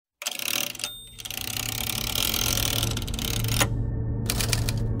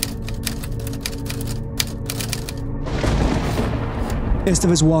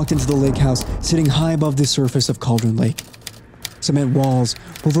Estevez walked into the lake house, sitting high above the surface of Cauldron Lake. Cement walls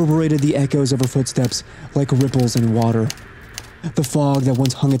reverberated the echoes of her footsteps like ripples in water. The fog that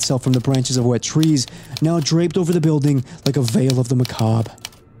once hung itself from the branches of wet trees now draped over the building like a veil of the macabre.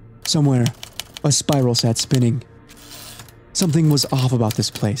 Somewhere, a spiral sat spinning. Something was off about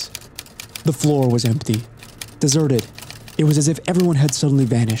this place. The floor was empty, deserted. It was as if everyone had suddenly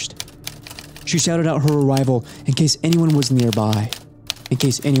vanished. She shouted out her arrival in case anyone was nearby, in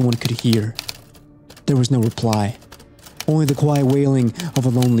case anyone could hear. There was no reply, only the quiet wailing of a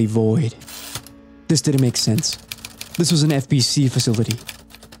lonely void. This didn't make sense. This was an FBC facility.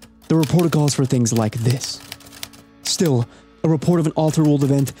 There were protocols for things like this. Still, a report of an Alterworld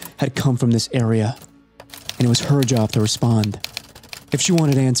event had come from this area, and it was her job to respond. If she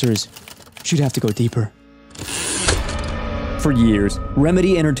wanted answers, she'd have to go deeper. For years,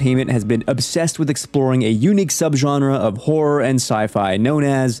 Remedy Entertainment has been obsessed with exploring a unique subgenre of horror and sci-fi known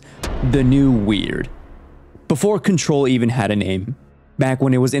as the New Weird. Before Control even had a name, back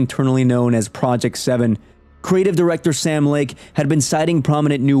when it was internally known as Project 7, creative director Sam Lake had been citing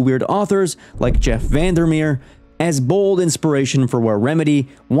prominent New Weird authors like Jeff VanderMeer as bold inspiration for where Remedy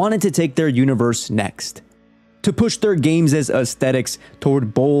wanted to take their universe next. To push their games' aesthetics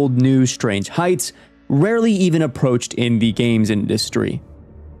toward bold, new, strange heights, rarely even approached in the games industry.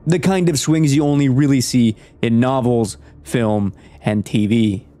 The kind of swings you only really see in novels, film, and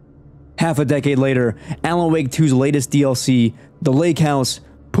TV. Half a decade later, Alan Wake 2's latest DLC, The Lake House,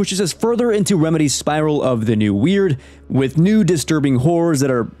 pushes us further into Remedy's spiral of the New Weird, with new disturbing horrors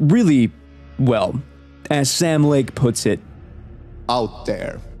that are really, well, as Sam Lake puts it, out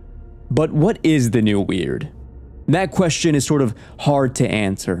there. But what is the New Weird? That question is sort of hard to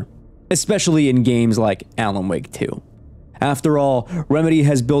answer, especially in games like Alan Wake 2. After all, Remedy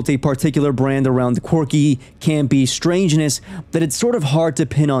has built a particular brand around quirky, campy strangeness that it's sort of hard to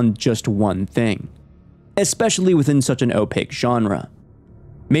pin on just one thing, especially within such an opaque genre.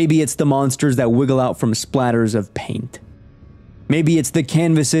 Maybe it's the monsters that wiggle out from splatters of paint. Maybe it's the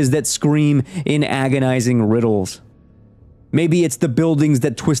canvases that scream in agonizing riddles. Maybe it's the buildings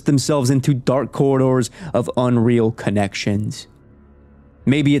that twist themselves into dark corridors of unreal connections.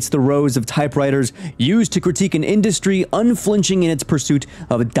 Maybe it's the rows of typewriters used to critique an industry unflinching in its pursuit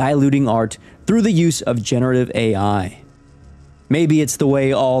of diluting art through the use of generative AI. Maybe it's the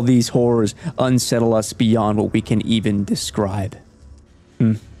way all these horrors unsettle us beyond what we can even describe.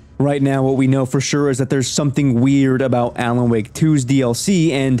 Right now, what we know for sure is that there's something weird about Alan Wake 2's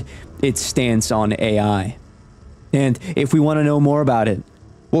DLC and its stance on AI. And if we want to know more about it,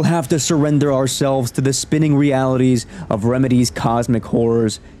 we'll have to surrender ourselves to the spinning realities of Remedy's cosmic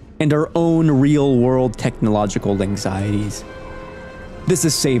horrors and our own real-world technological anxieties. This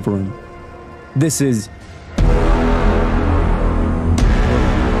is Save Room. This is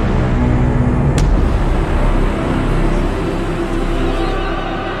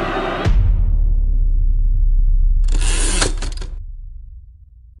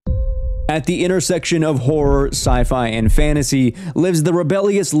At the intersection of horror, sci-fi, and fantasy lives the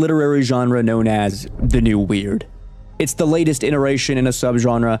rebellious literary genre known as the New Weird. It's the latest iteration in a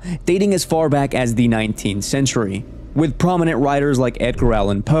subgenre dating as far back as the 19th century, with prominent writers like Edgar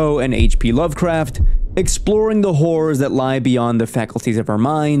Allan Poe and H.P. Lovecraft exploring the horrors that lie beyond the faculties of our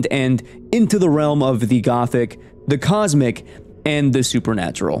mind and into the realm of the gothic, the cosmic, and the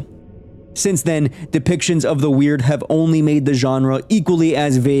supernatural. Since then, depictions of the weird have only made the genre equally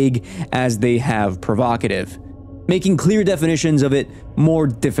as vague as they have provocative, making clear definitions of it more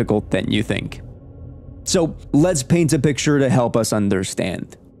difficult than you think. So let's paint a picture to help us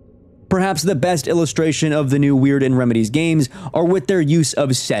understand. Perhaps the best illustration of the New Weird in Remedy's games are with their use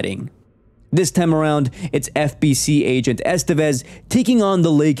of setting. This time around, it's FBC agent Estevez taking on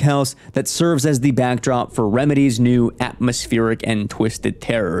the lake house that serves as the backdrop for Remedy's new atmospheric and twisted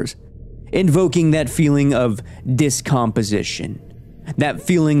terrors, invoking that feeling of discomposition, that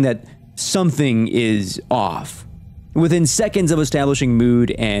feeling that something is off, within seconds of establishing mood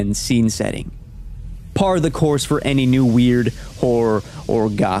and scene setting. Par the course for any New Weird, horror, or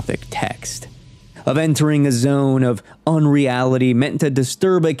gothic text, of entering a zone of unreality meant to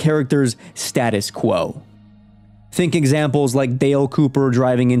disturb a character's status quo. Think examples like Dale Cooper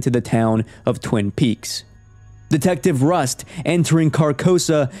driving into the town of Twin Peaks, Detective Rust entering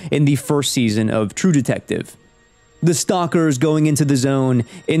Carcosa in the first season of True Detective, the stalkers going into the zone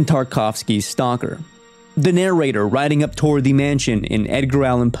in Tarkovsky's Stalker, the narrator riding up toward the mansion in Edgar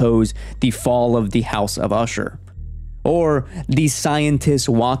Allan Poe's The Fall of the House of Usher, or the scientist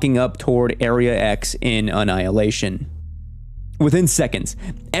walking up toward Area X in Annihilation. Within seconds,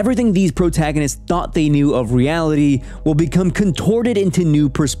 everything these protagonists thought they knew of reality will become contorted into new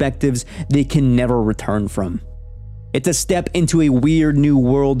perspectives they can never return from. It's a step into a weird new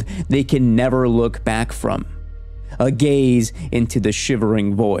world they can never look back from. A gaze into the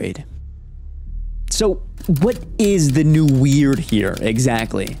shivering void. So, what is the new weird here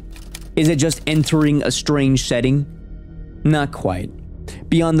exactly? Is it just entering a strange setting? Not quite.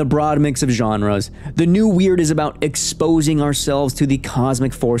 Beyond the broad mix of genres, the new weird is about exposing ourselves to the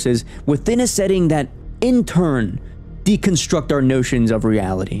cosmic forces within a setting that, in turn, deconstruct our notions of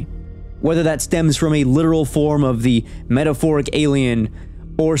reality. Whether that stems from a literal form of the metaphoric alien,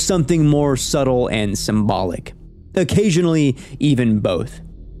 or something more subtle and symbolic. Occasionally, even both.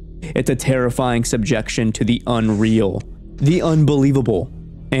 It's a terrifying subjection to the unreal, the unbelievable,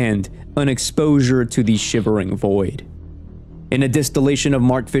 and an exposure to the shivering void. In a distillation of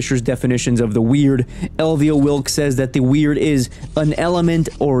Mark Fisher's definitions of the weird, Elvia Wilk says that the weird is an element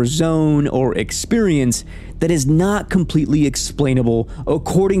or zone or experience that is not completely explainable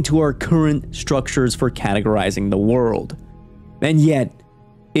according to our current structures for categorizing the world. And yet,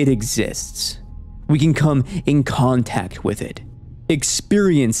 it exists. We can come in contact with it,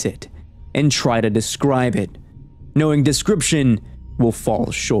 experience it, and try to describe it, knowing description will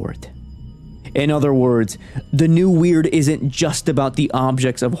fall short. In other words, the new weird isn't just about the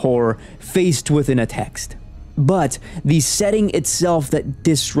objects of horror faced within a text, but the setting itself that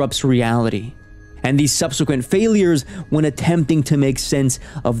disrupts reality, and the subsequent failures when attempting to make sense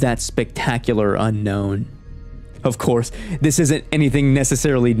of that spectacular unknown. Of course, this isn't anything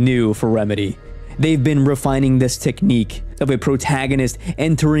necessarily new for Remedy. They've been refining this technique of a protagonist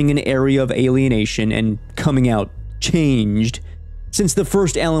entering an area of alienation and coming out changed since the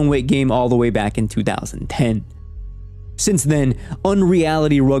first Alan Wake game all the way back in 2010. Since then,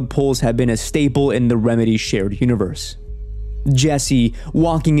 unreality rug pulls have been a staple in the Remedy shared universe. Jesse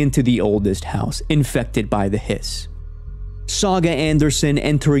walking into the oldest house, infected by the hiss. Saga Anderson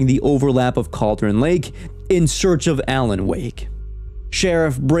entering the overlap of Cauldron Lake in search of Alan Wake.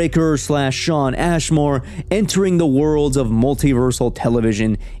 Sheriff Breaker / Sean Ashmore entering the worlds of multiversal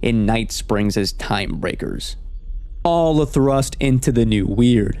television in Night Springs' Time Breakers. All a thrust into the new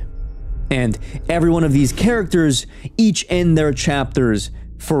weird. And every one of these characters, each end their chapters,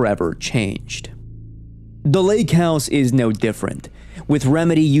 forever changed. The Lake House is no different, with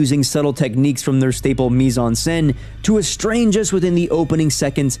Remedy using subtle techniques from their staple mise-en-scène to estrange us within the opening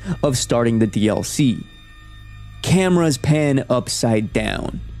seconds of starting the DLC. Cameras pan upside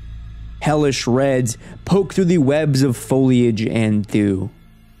down. Hellish reds poke through the webs of foliage and dew.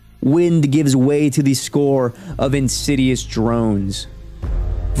 Wind gives way to the score of insidious drones.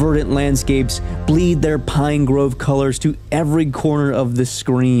 Verdant landscapes bleed their pine grove colors to every corner of the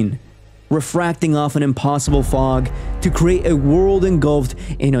screen, refracting off an impossible fog to create a world engulfed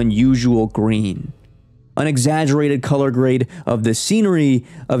in unusual green. An exaggerated color grade of the scenery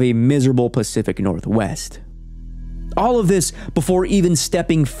of a miserable Pacific Northwest. All of this before even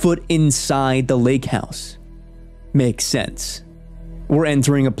stepping foot inside the lake house. Makes sense. We're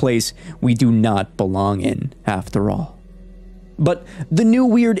entering a place we do not belong in, after all. But the new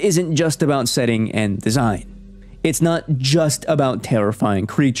weird isn't just about setting and design. It's not just about terrifying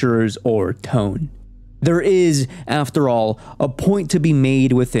creatures or tone. There is, after all, a point to be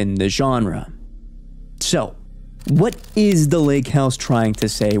made within the genre. So, what is the Lake House trying to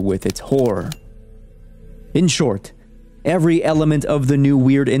say with its horror? In short, every element of the new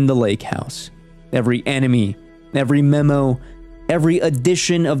weird in the Lake House, every enemy, every memo, every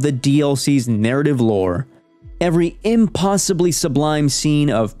addition of the DLC's narrative lore, every impossibly sublime scene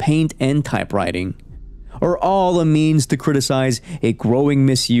of paint and typewriting, are all a means to criticize a growing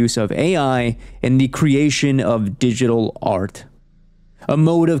misuse of AI in the creation of digital art. A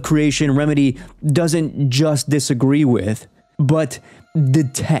mode of creation Remedy doesn't just disagree with, but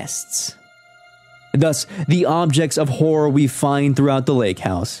detests. Thus, the objects of horror we find throughout the Lake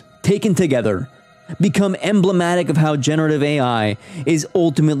House, taken together, become emblematic of how generative AI is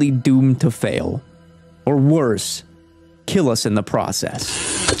ultimately doomed to fail. Or worse, kill us in the process.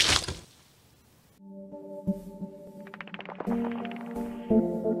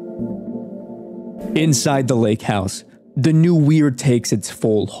 Inside the Lake House, the new weird takes its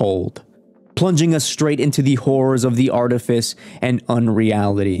full hold, plunging us straight into the horrors of the artifice and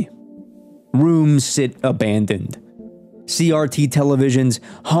unreality. Rooms sit abandoned. CRT televisions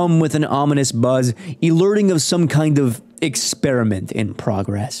hum with an ominous buzz, alerting of some kind of experiment in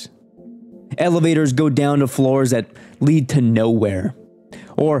progress. Elevators go down to floors that lead to nowhere,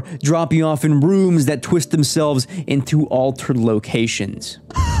 or drop you off in rooms that twist themselves into altered locations.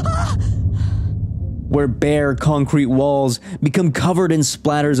 where bare concrete walls become covered in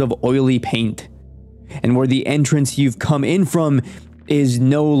splatters of oily paint, and where the entrance you've come in from is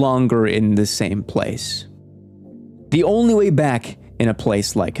no longer in the same place. The only way back in a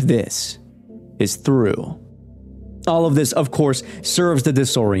place like this is through. All of this, of course, serves to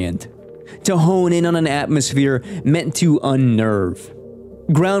disorient, to hone in on an atmosphere meant to unnerve.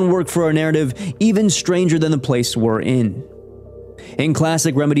 Groundwork for a narrative even stranger than the place we're in. In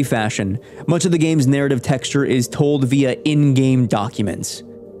classic Remedy fashion, much of the game's narrative texture is told via in-game documents.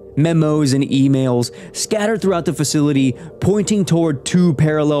 Memos and emails scattered throughout the facility pointing toward two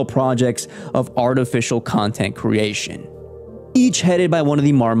parallel projects of artificial content creation, each headed by one of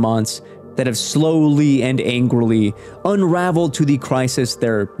the Marmonts that have slowly and angrily unraveled to the crisis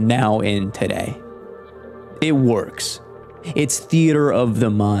they're now in today. It works. It's theater of the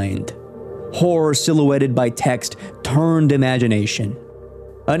mind. Horror silhouetted by text turned imagination.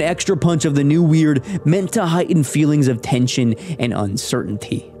 An extra punch of the new weird meant to heighten feelings of tension and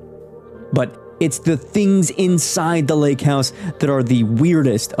uncertainty. But it's the things inside the lake house that are the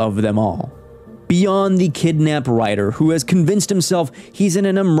weirdest of them all. Beyond the kidnapped writer who has convinced himself he's in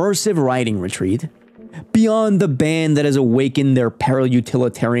an immersive writing retreat. Beyond the band that has awakened their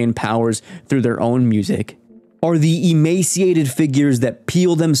para-utilitarian powers through their own music, are the emaciated figures that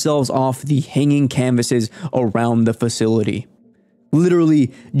peel themselves off the hanging canvases around the facility,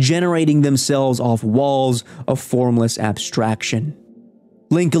 literally generating themselves off walls of formless abstraction,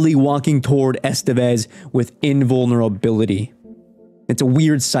 linkily walking toward Estevez with invulnerability. It's a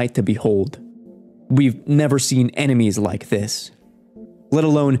weird sight to behold. We've never seen enemies like this, let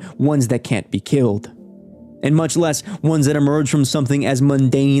alone ones that can't be killed, and much less ones that emerge from something as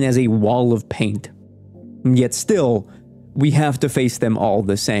mundane as a wall of paint. Yet still, we have to face them all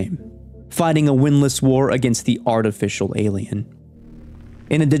the same, fighting a winless war against the artificial alien.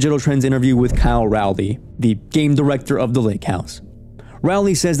 In a Digital Trends interview with Kyle Rowley, the game director of the Lake House,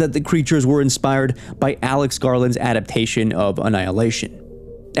 Rowley says that the creatures were inspired by Alex Garland's adaptation of Annihilation,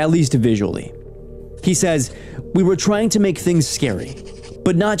 at least visually. He says, "We were trying to make things scary,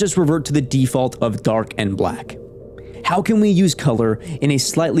 but not just revert to the default of dark and black. How can we use color in a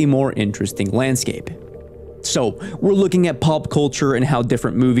slightly more interesting landscape? So, we're looking at pop culture and how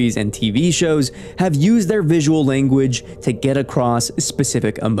different movies and TV shows have used their visual language to get across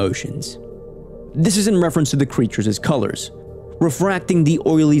specific emotions." This is in reference to the creatures' colors, refracting the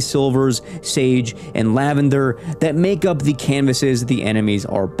oily silvers, sage, and lavender that make up the canvases the enemies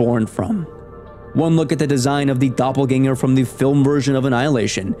are born from. One look at the design of the doppelganger from the film version of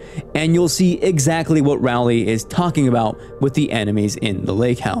Annihilation, and you'll see exactly what Rowley is talking about with the enemies in the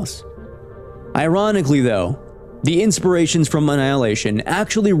lake house. Ironically though, the inspirations from Annihilation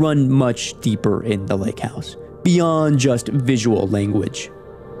actually run much deeper in the lake house, beyond just visual language,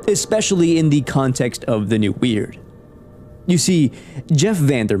 especially in the context of the new weird. You see, Jeff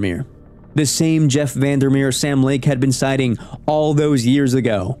VanderMeer, the same Jeff VanderMeer Sam Lake had been citing all those years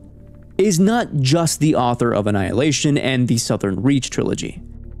ago, is not just the author of Annihilation and the Southern Reach trilogy,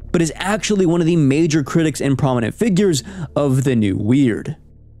 but is actually one of the major critics and prominent figures of the new weird.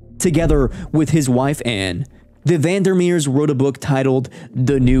 Together with his wife Anne, the VanderMeers wrote a book titled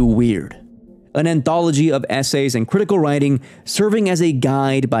The New Weird, an anthology of essays and critical writing serving as a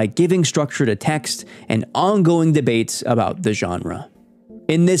guide by giving structure to text and ongoing debates about the genre.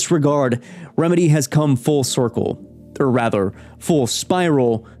 In this regard, Remedy has come full circle, or rather, full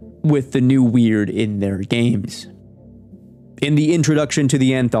spiral, with the new weird in their games. In the introduction to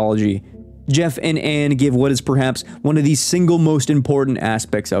the anthology, Jeff and Anne give what is perhaps one of the single most important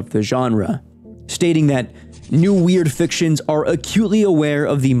aspects of the genre, stating that new weird fictions are acutely aware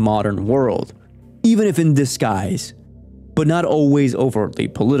of the modern world, even if in disguise, but not always overtly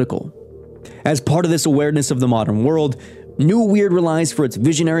political. As part of this awareness of the modern world, new weird relies for its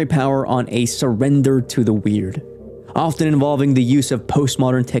visionary power on a surrender to the weird, often involving the use of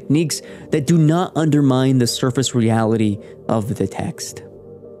postmodern techniques that do not undermine the surface reality of the text.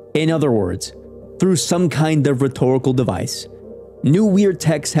 In other words, through some kind of rhetorical device, new weird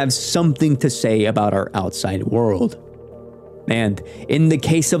texts have something to say about our outside world. And in the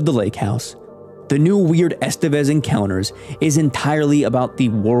case of the lake house, the new weird Estevez encounters is entirely about the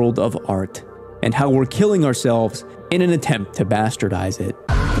world of art and how we're killing ourselves in an attempt to bastardize it.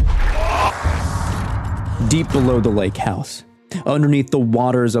 Deep below the lake house, underneath the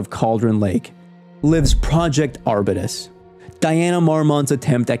waters of Cauldron Lake, lives Project Arbutus, Diana Marmont's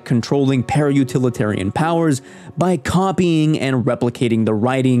attempt at controlling para-utilitarian powers by copying and replicating the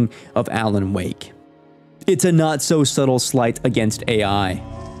writing of Alan Wake. It's a not-so-subtle slight against AI,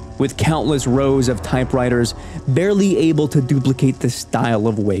 with countless rows of typewriters barely able to duplicate the style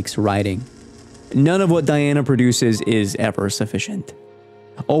of Wake's writing. none of what Diana produces is ever sufficient,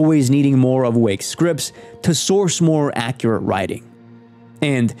 always needing more of Wake's scripts to source more accurate writing.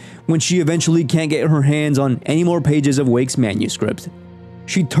 And when she eventually can't get her hands on any more pages of Wake's manuscript,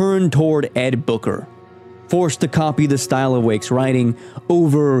 she turned toward Ed Booker, forced to copy the style of Wake's writing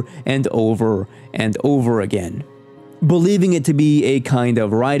over and over and over again, believing it to be a kind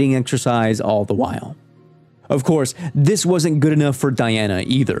of writing exercise all the while. Of course, this wasn't good enough for Diana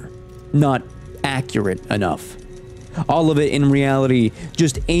either, not accurate enough. All of it in reality,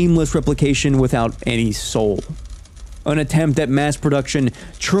 just aimless replication without any soul. An attempt at mass production,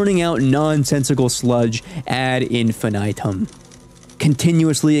 churning out nonsensical sludge ad infinitum,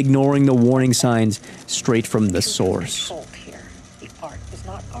 continuously ignoring the warning signs straight from the source. Here. The art is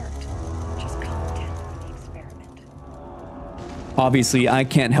not art, just content for the experiment. Obviously, I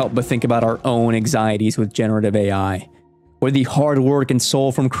can't help but think about our own anxieties with generative AI, where the hard work and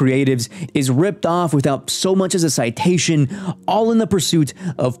soul from creatives is ripped off without so much as a citation, all in the pursuit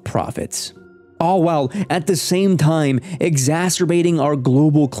of profits. All while, at the same time, exacerbating our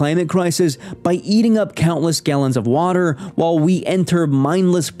global climate crisis by eating up countless gallons of water while we enter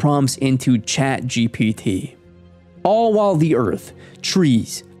mindless prompts into ChatGPT. All while the earth,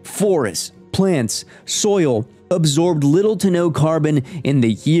 trees, forests, plants, soil, absorbed little to no carbon in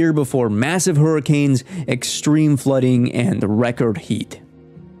the year before massive hurricanes, extreme flooding, and record heat.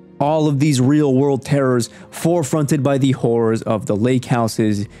 All of these real-world terrors forefronted by the horrors of the lake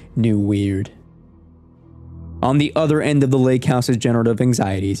house's new weird. On the other end of the lake house's generative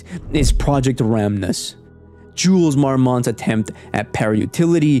anxieties is Project Ramnus, Jules Marmont's attempt at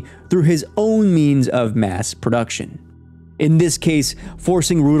parautility through his own means of mass production. In this case,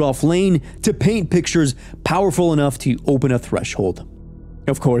 forcing Rudolph Lane to paint pictures powerful enough to open a threshold.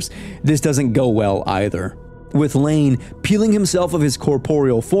 Of course, this doesn't go well either, with Lane peeling himself of his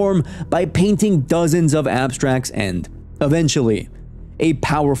corporeal form by painting dozens of abstracts and, eventually, a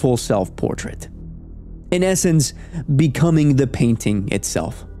powerful self-portrait. In essence, becoming the painting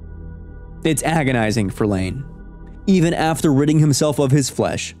itself. It's agonizing for Lane. Even after ridding himself of his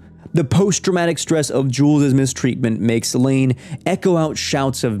flesh, the post-traumatic stress of Jules' mistreatment makes Lane echo out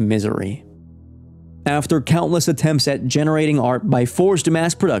shouts of misery. After countless attempts at generating art by forced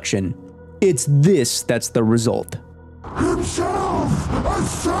mass production, it's this that's the result. Himself, a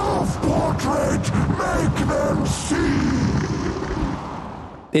self-portrait, make them see.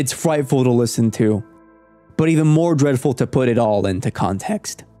 It's frightful to listen to, but even more dreadful to put it all into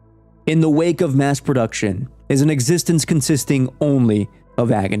context. In the wake of mass production is an existence consisting only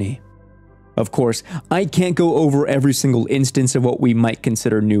of agony. Of course, I can't go over every single instance of what we might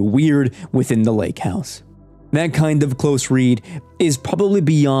consider new weird within the lake house. That kind of close read is probably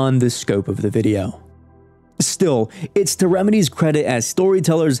beyond the scope of the video. Still, it's to Remedy's credit as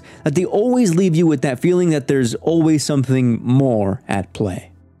storytellers that they always leave you with that feeling that there's always something more at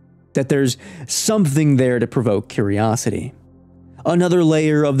play. That there's something there to provoke curiosity. Another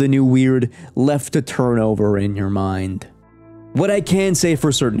layer of the new weird left to turn over in your mind. What I can say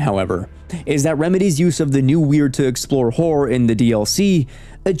for certain, however, is that Remedy's use of the new weird to explore horror in the DLC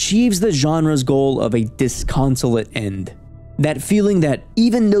achieves the genre's goal of a disconsolate end. That feeling that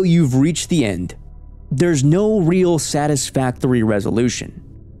even though you've reached the end, there's no real satisfactory resolution.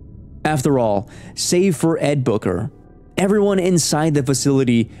 After all, save for Ed Booker, everyone inside the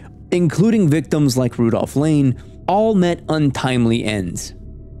facility, including victims like Rudolph Lane, all met untimely ends.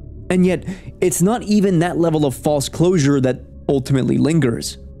 And yet, it's not even that level of false closure that ultimately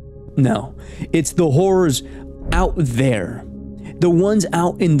lingers. No, it's the horrors out there, the ones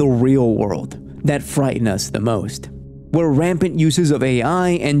out in the real world, that frighten us the most, where rampant uses of AI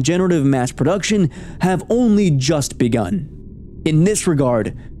and generative mass production have only just begun. In this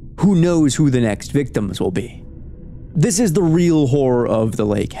regard, who knows who the next victims will be? This is the real horror of the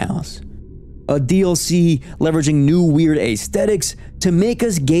lake house. A DLC leveraging new weird aesthetics to make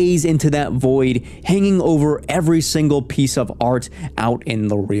us gaze into that void hanging over every single piece of art out in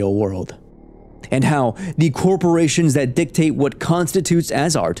the real world. And how the corporations that dictate what constitutes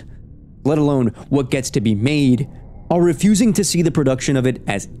as art, let alone what gets to be made, are refusing to see the production of it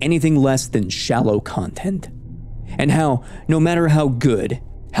as anything less than shallow content. And how, no matter how good,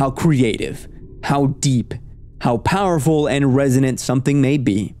 how creative, how deep, how powerful and resonant something may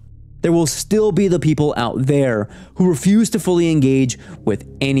be, there will still be the people out there who refuse to fully engage with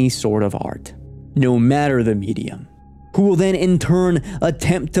any sort of art, no matter the medium, who will then in turn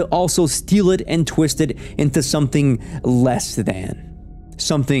attempt to also steal it and twist it into something less than,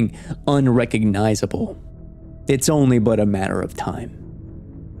 something unrecognizable. It's only but a matter of time.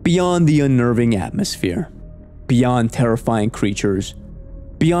 Beyond the unnerving atmosphere, beyond terrifying creatures,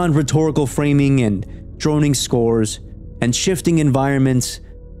 Beyond rhetorical framing and droning scores and shifting environments,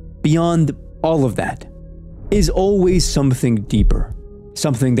 beyond all of that, is always something deeper,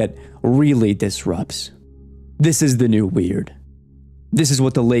 something that really disrupts. This is the new weird. This is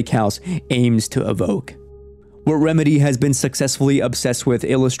what the Lake House aims to evoke. What Remedy has been successfully obsessed with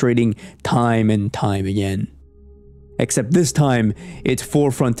illustrating time and time again. Except this time, it's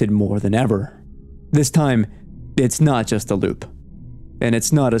forefronted more than ever. This time, it's not just a loop. And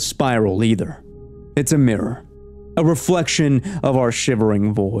it's not a spiral either. It's a mirror. A reflection of our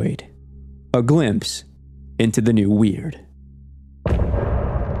shivering void. A glimpse into the new weird.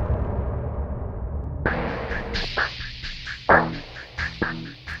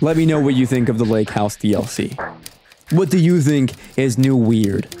 Let me know what you think of the Lake House DLC. What do you think is new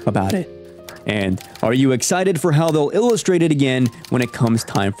weird about it? And are you excited for how they'll illustrate it again when it comes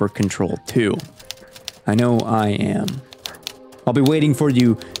time for Control 2? I know I am. I'll be waiting for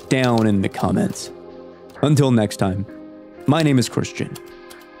you down in the comments. Until next time, my name is Christian.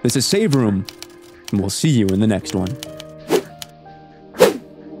 This is Save Room, and we'll see you in the next one.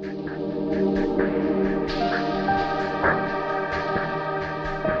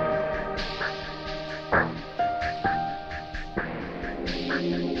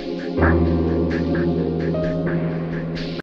 Thank you.